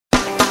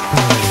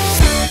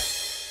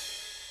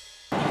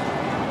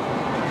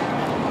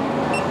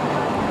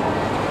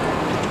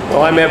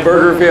Well, I'm at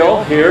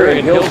Burgerville here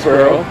in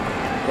Hillsboro,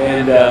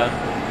 and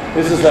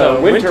this is a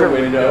winter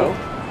window.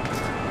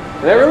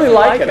 And I really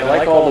like it. I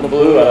like all the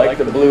blue. I like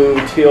the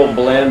blue teal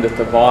blend at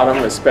the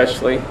bottom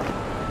especially.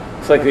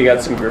 Looks like they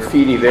got some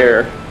graffiti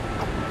there.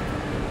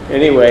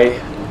 Anyway,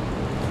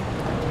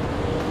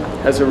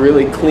 has a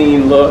really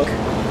clean look.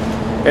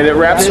 And it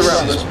wraps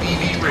around. This is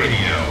BV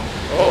Radio.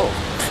 Oh.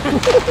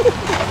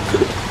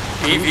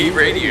 BV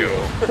Radio.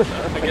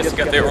 I guess they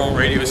got their own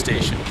radio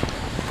station.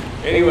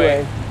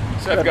 Anyway,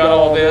 so I've got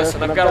all this,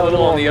 and I've got a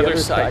little on the other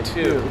side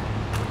too.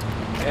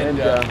 And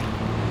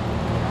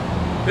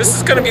this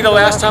is going to be the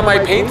last time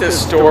I paint this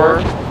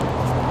store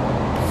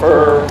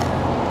for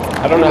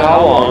I don't know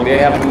how long. They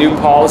have a new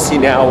policy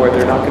now where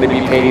they're not going to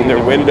be painting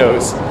their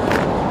windows.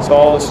 So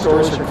all the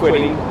stores are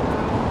quitting.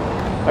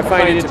 I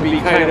find it to be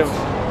kind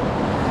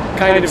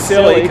of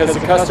silly because the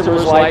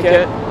customers like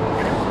it.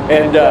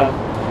 And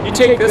you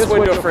take this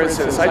window, for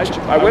instance.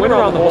 I went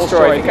around the whole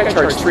store. I think I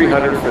charged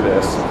 $300 for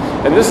this.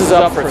 And this is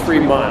up for 3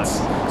 months.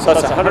 So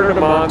that's $100 a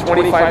month,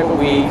 $25 a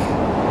week.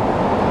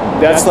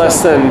 That's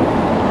less than,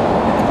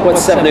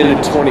 what's 7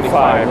 into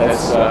 25?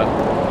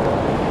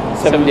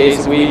 That's 7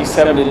 days a week,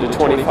 7 into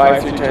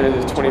 25 through 10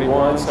 into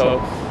 21. So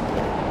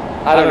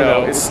I don't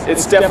know.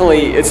 It's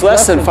definitely, it's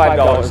less than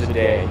 $5 a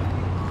day.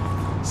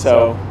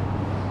 So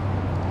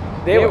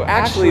they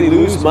actually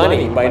lose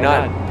money by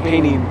not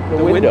painting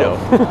the window.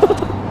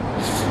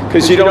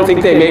 Because you don't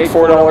think they make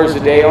 $4 a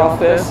day off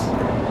this?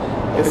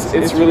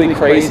 It's really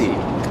crazy.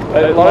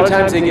 But a lot of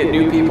times they get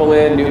new people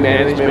in, new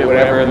management,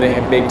 whatever, and they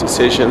make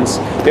decisions.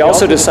 They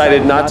also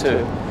decided not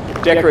to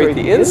decorate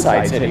the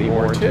insides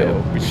anymore too,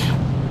 which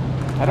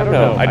I don't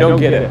know. I don't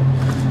get it.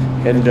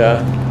 And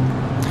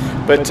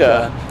but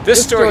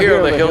this store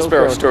here, the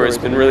Hillsboro store, has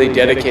been really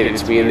dedicated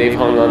to me, and they've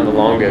hung on the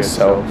longest.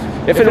 So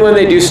if and when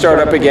they do start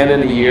up again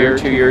in a year,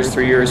 2 years,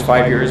 3 years,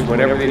 5 years,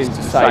 whenever they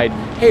decide,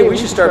 hey, we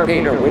should start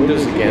painting our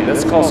windows again,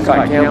 let's call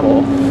Scott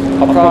Campbell.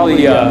 I'll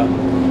probably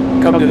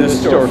come to this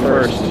store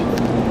first.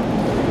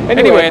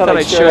 Anyway, I thought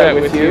I'd share that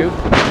with you.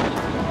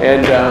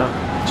 And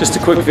just a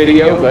quick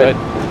video, but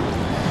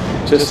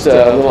just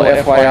a little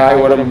FYI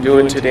what I'm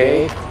doing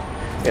today.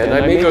 And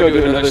I may go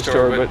to another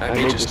store, but I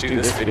may just do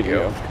this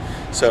video.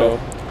 So,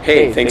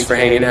 hey, thanks for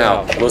hanging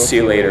out. We'll see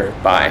you later.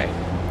 Bye.